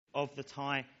of the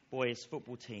Thai boys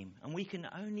football team. And we can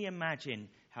only imagine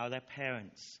how their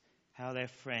parents, how their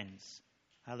friends,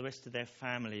 how the rest of their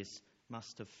families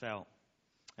must have felt.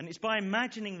 And it's by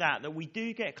imagining that we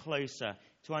do get closer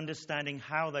to understanding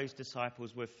how those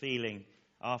disciples were feeling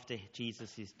after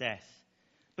Jesus' death.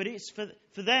 But it's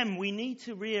for them, we need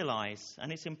to realize,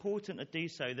 and it's important to do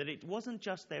so, that it wasn't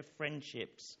just their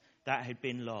friendships that had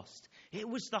been lost. It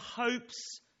was the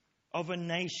hopes of a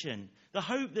nation, the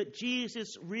hope that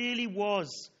Jesus really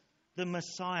was the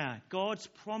Messiah, God's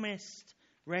promised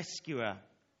rescuer,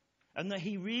 and that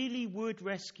he really would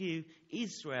rescue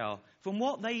Israel from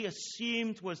what they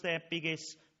assumed was their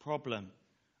biggest problem,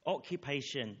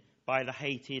 occupation by the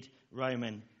hated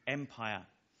Roman Empire.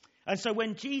 And so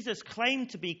when Jesus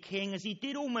claimed to be king, as he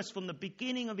did almost from the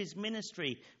beginning of his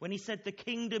ministry, when he said the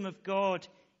kingdom of God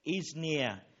is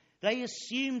near, they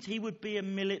assumed he would be a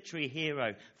military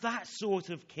hero, that sort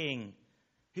of king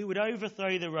who would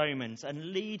overthrow the Romans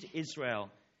and lead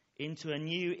Israel into a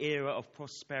new era of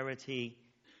prosperity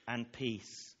and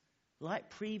peace, like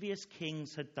previous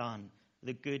kings had done,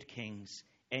 the good kings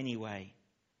anyway.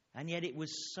 And yet it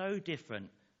was so different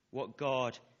what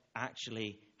God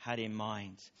actually had in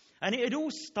mind. And it had all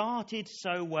started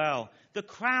so well. The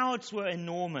crowds were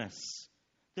enormous.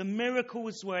 The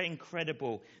miracles were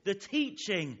incredible. The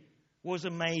teaching was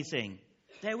amazing.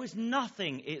 There was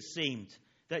nothing, it seemed,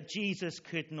 that Jesus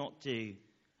could not do.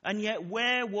 And yet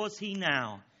where was he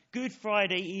now? Good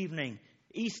Friday evening,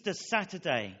 Easter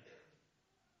Saturday.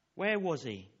 Where was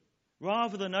he?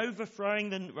 Rather than overthrowing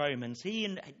the Romans, he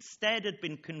instead had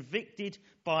been convicted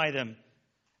by them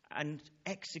and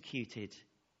executed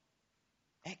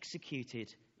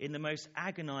in the most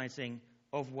agonizing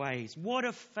of ways. What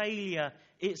a failure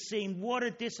it seemed. What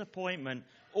a disappointment.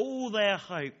 All their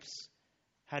hopes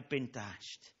had been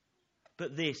dashed.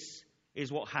 But this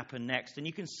is what happened next. And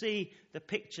you can see the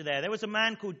picture there. There was a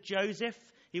man called Joseph.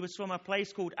 He was from a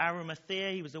place called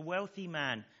Arimathea. He was a wealthy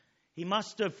man. He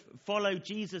must have followed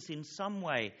Jesus in some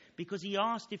way because he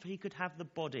asked if he could have the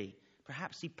body.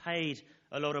 Perhaps he paid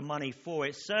a lot of money for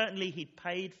it. Certainly he'd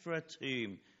paid for a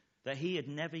tomb that he had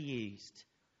never used.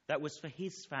 That was for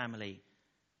his family.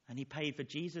 And he paid for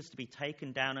Jesus to be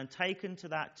taken down and taken to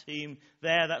that tomb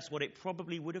there. That's what it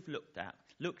probably would have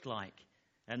looked like.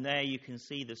 And there you can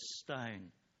see the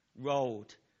stone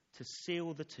rolled to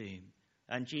seal the tomb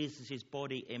and Jesus'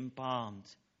 body embalmed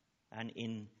and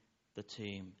in the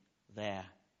tomb there,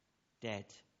 dead.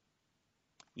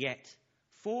 Yet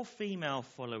 4 female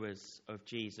followers of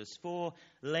Jesus, 4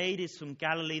 ladies from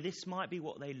Galilee, this might be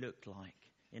what they looked like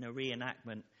in a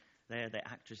reenactment. They're the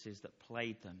actresses that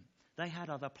played them. They had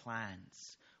other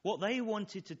plans. What they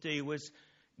wanted to do was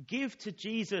give to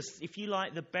Jesus, if you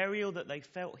like, the burial that they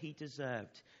felt he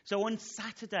deserved. So on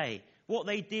Saturday, what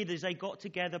they did is they got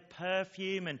together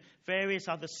perfume and various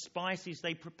other spices.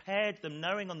 They prepared them,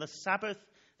 knowing on the Sabbath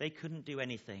they couldn't do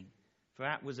anything. For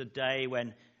that was a day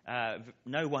when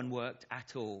no one worked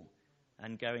at all,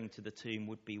 and going to the tomb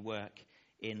would be work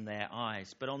in their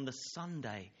eyes. But on the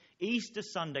Sunday, Easter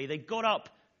Sunday, they got up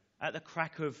at the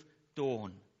crack of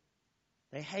dawn.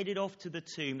 They headed off to the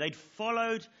tomb. They'd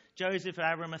followed Joseph of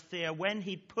Arimathea when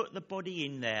he'd put the body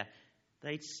in there.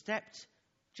 They'd stepped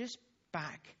just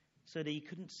back so that he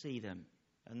couldn't see them.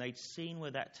 And they'd seen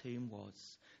where that tomb was.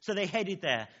 So they headed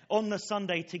there on the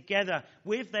Sunday together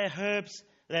with their herbs,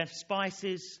 their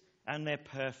spices, and their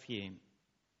perfume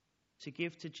to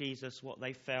give to Jesus what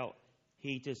they felt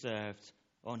he deserved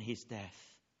on his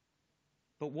death.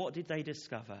 But what did they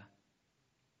discover?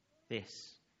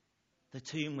 This. The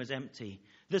tomb was empty.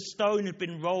 The stone had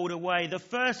been rolled away. The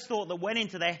first thought that went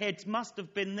into their heads must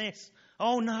have been this: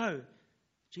 oh no,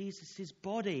 Jesus'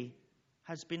 body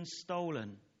has been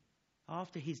stolen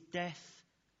after his death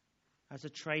as a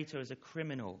traitor, as a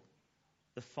criminal,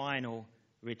 the final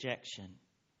rejection.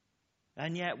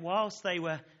 And yet, whilst they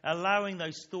were allowing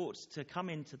those thoughts to come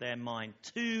into their mind,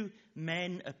 2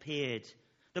 men appeared.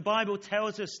 The Bible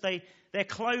tells us their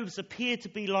clothes appeared to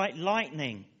be like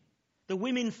lightning. The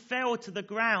women fell to the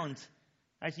ground,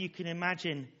 as you can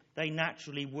imagine they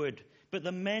naturally would. But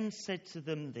the men said to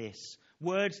them this,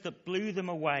 words that blew them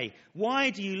away: why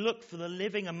do you look for the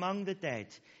living among the dead?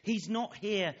 He's not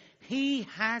here. He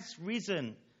has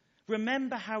risen.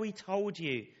 Remember how he told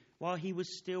you while he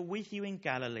was still with you in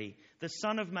Galilee, the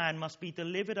Son of Man must be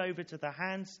delivered over to the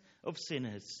hands of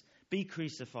sinners, be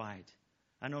crucified,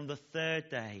 and on the 3rd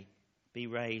day be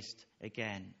raised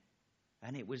again.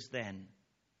 And it was then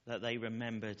that they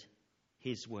remembered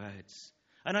his words.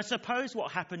 And I suppose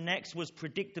what happened next was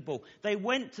predictable. They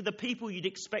went to the people you'd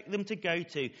expect them to go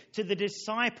to the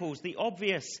disciples, the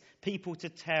obvious people to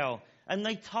tell, and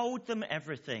they told them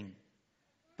everything.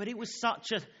 But it was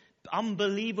such an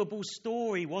unbelievable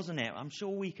story, wasn't it? I'm sure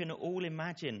we can all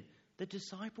imagine. The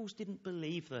disciples didn't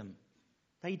believe them.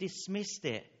 They dismissed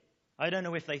it. I don't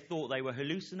know if they thought they were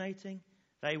hallucinating,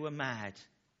 they were mad,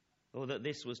 or that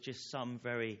this was just some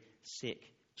very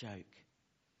sick joke.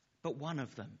 But one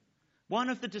of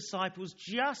the disciples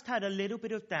just had a little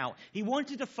bit of doubt. He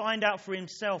wanted to find out for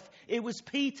himself. It was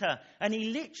Peter, and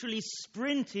he literally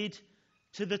sprinted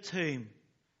to the tomb.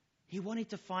 He wanted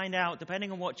to find out,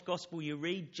 depending on which gospel you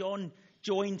read. John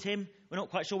joined him. We're not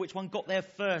quite sure which one got there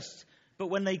first. But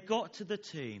when they got to the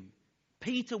tomb,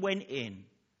 Peter went in,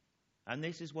 and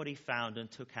this is what he found and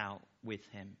took out with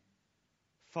him: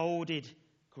 folded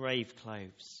grave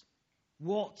clothes.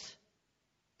 What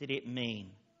did it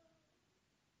mean?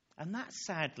 And that,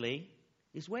 sadly,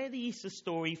 is where the Easter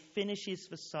story finishes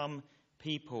for some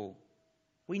people.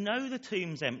 We know the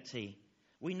tomb's empty.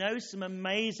 We know some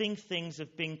amazing things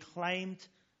have been claimed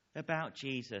about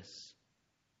Jesus,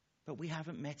 but we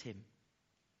haven't met him.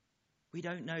 We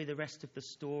don't know the rest of the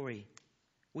story.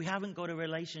 We haven't got a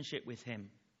relationship with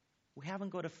him. We haven't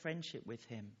got a friendship with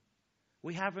him.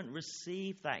 We haven't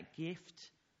received that gift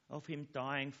of him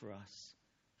dying for us,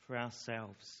 for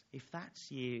ourselves. If that's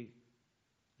you,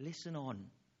 listen on.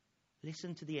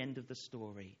 Listen to the end of the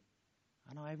story.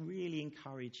 And I really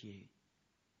encourage you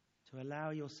to allow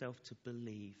yourself to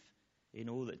believe in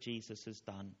all that Jesus has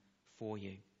done for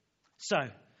you. So,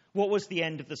 what was the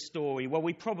end of the story? Well,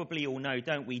 we probably all know,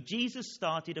 don't we? Jesus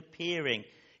started appearing.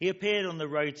 He appeared on the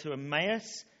road to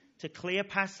Emmaus, to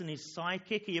Cleopas and his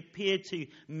sidekick. He appeared to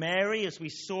Mary, as we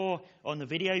saw on the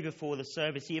video before the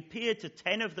service. He appeared to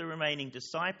 10 of the remaining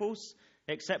disciples,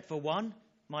 except for one,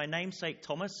 my namesake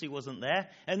Thomas, who wasn't there.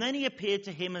 And then he appeared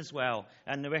to him as well,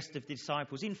 and the rest of the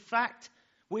disciples. In fact,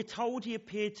 we're told he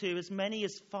appeared to as many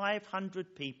as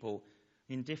 500 people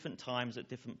in different times at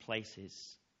different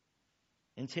places,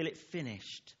 until it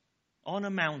finished on a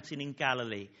mountain in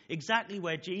Galilee, exactly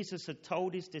where Jesus had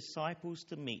told his disciples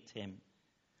to meet him.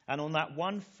 And on that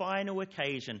one final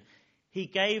occasion, he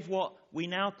gave what we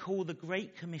now call the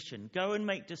Great Commission: go and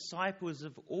make disciples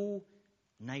of all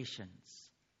nations,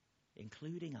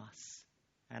 including us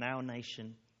and our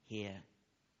nation here.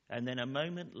 And then a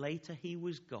moment later, he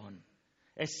was gone,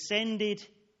 ascended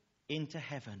into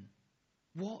heaven.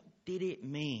 What did it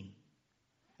mean?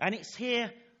 And it's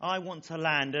here I want to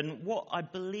land. And what I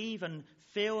believe and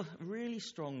feel really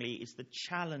strongly is the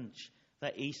challenge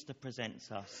that Easter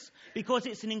presents us. Because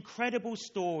it's an incredible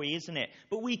story, isn't it?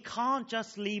 But we can't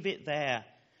just leave it there.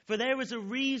 For there was a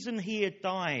reason he had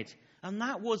died. And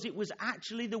that was, it was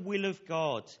actually the will of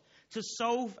God to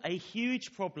solve a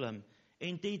huge problem.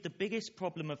 Indeed, the biggest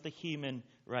problem of the human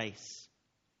race.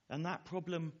 And that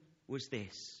problem was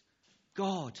this: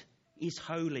 God is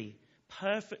holy,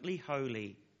 perfectly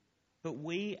holy. But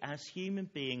we as human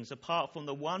beings, apart from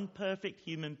the one perfect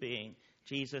human being,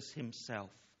 Jesus himself,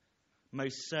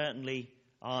 most certainly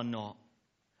are not.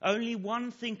 Only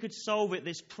one thing could solve it,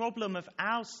 this problem of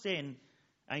our sin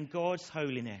and God's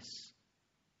holiness.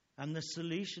 And the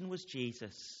solution was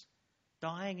Jesus,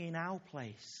 dying in our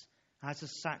place as a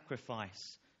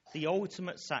sacrifice, the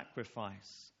ultimate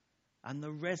sacrifice. And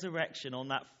the resurrection on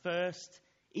that first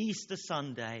Easter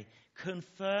Sunday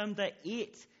confirmed that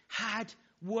it had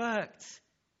worked.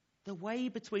 The way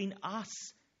between us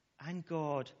and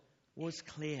God was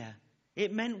clear.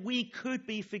 It meant we could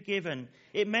be forgiven.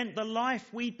 It meant the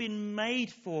life we'd been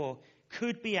made for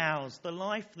could be ours. The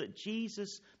life that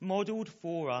Jesus modelled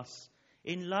for us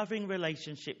in loving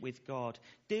relationship with God,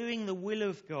 doing the will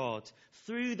of God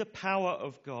through the power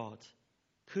of God,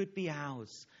 could be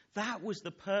ours. That was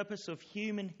the purpose of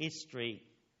human history.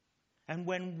 And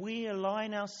when we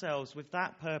align ourselves with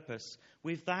that purpose,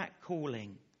 with that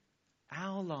calling,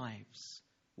 our lives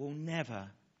will never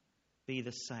be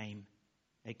the same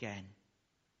again.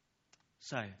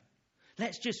 So,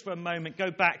 let's just for a moment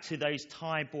go back to those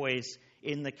Thai boys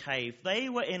in the cave. They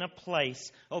were in a place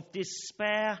of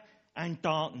despair and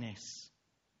darkness.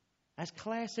 As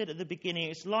Claire said at the beginning,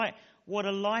 it's like what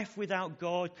a life without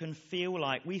God can feel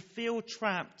like. We feel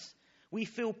trapped. We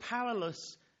feel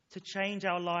powerless to change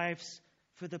our lives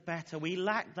for the better. We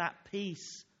lack that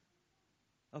peace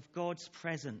of God's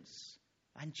presence.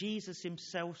 And Jesus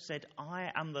himself said,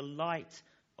 I am the light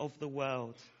of the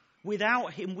world.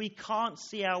 Without him, we can't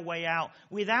see our way out.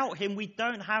 Without him, we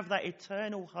don't have that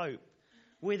eternal hope.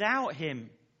 Without him,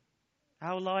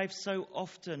 our lives so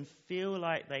often feel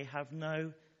like they have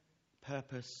no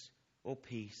purpose or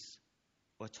peace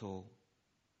at all.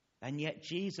 And yet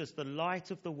Jesus, the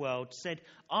light of the world, said,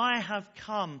 I have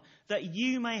come that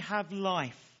you may have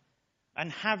life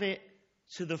and have it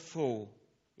to the full.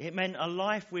 It meant a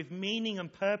life with meaning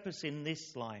and purpose in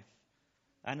this life,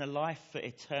 and a life for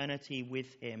eternity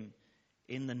with him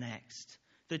in the next.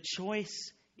 The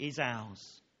choice is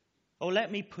ours. Or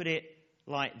let me put it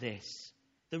like this.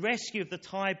 The rescue of the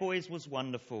Thai boys was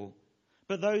wonderful.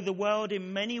 But though the world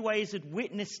in many ways had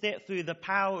witnessed it through the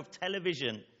power of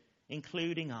television,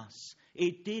 including us,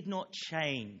 it did not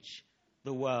change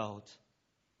the world.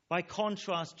 By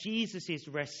contrast, Jesus'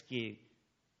 rescue,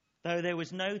 though there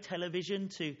was no television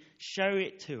to show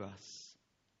it to us,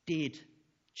 did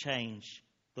change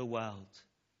the world.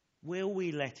 Will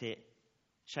we let it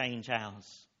change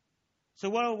ours? So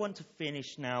what I want to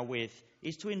finish now with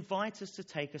is to invite us to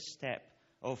take a step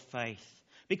of faith.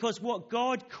 Because what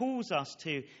God calls us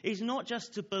to is not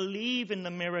just to believe in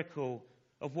the miracle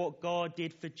of what God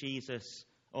did for Jesus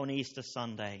on Easter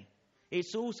Sunday.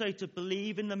 It's also to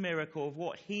believe in the miracle of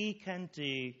what he can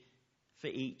do for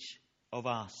each of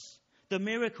us. The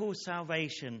miracle of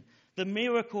salvation, the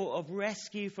miracle of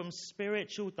rescue from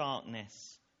spiritual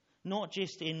darkness, not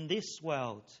just in this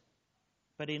world,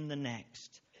 but in the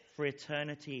next, for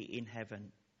eternity in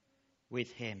heaven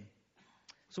with him.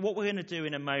 So what we're going to do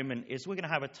in a moment is we're going to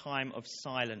have a time of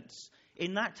silence.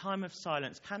 In that time of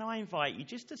silence, can I invite you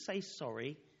just to say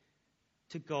sorry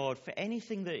to God for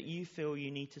anything that you feel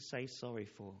you need to say sorry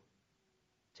for?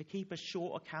 To keep a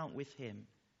short account with him.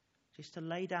 Just to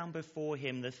lay down before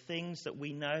him the things that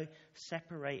we know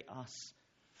separate us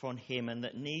from him and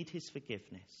that need his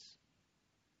forgiveness.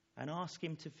 And ask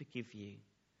him to forgive you.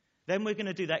 Then we're going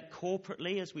to do that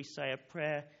corporately as we say a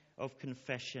prayer of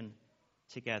confession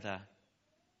together.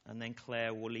 And then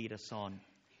Claire will lead us on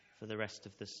for the rest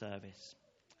of the service.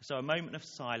 So a moment of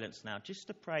silence now, just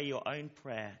to pray your own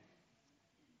prayer,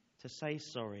 to say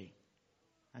sorry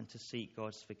and to seek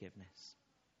God's forgiveness.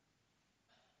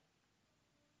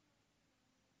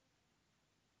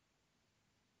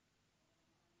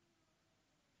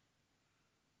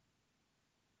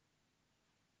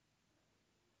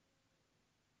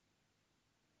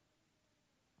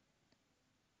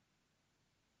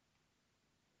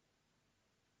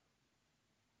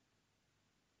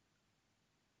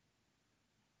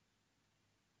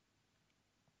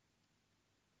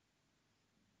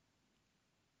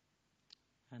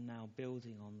 And now,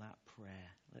 building on that prayer,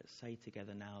 let's say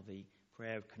together now the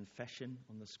prayer of confession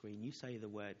on the screen. You say the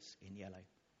words in yellow.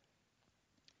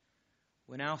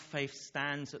 When our faith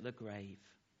stands at the grave,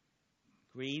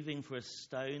 grieving for a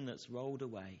stone that's rolled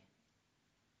away,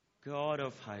 God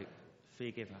of hope,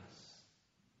 forgive us.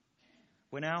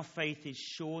 When our faith is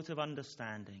short of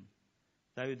understanding,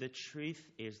 though the truth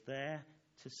is there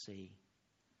to see,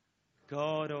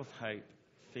 God of hope,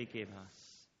 forgive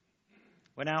us.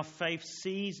 When our faith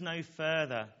sees no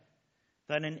further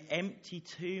than an empty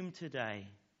tomb today,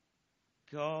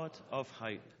 God of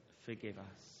hope, forgive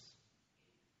us.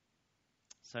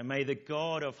 So may the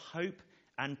God of hope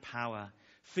and power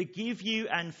forgive you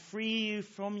and free you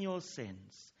from your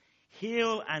sins,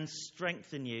 heal and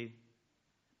strengthen you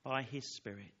by his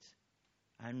Spirit,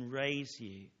 and raise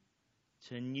you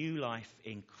to new life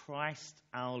in Christ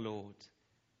our Lord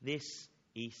this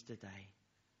Easter day.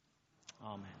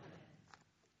 Amen.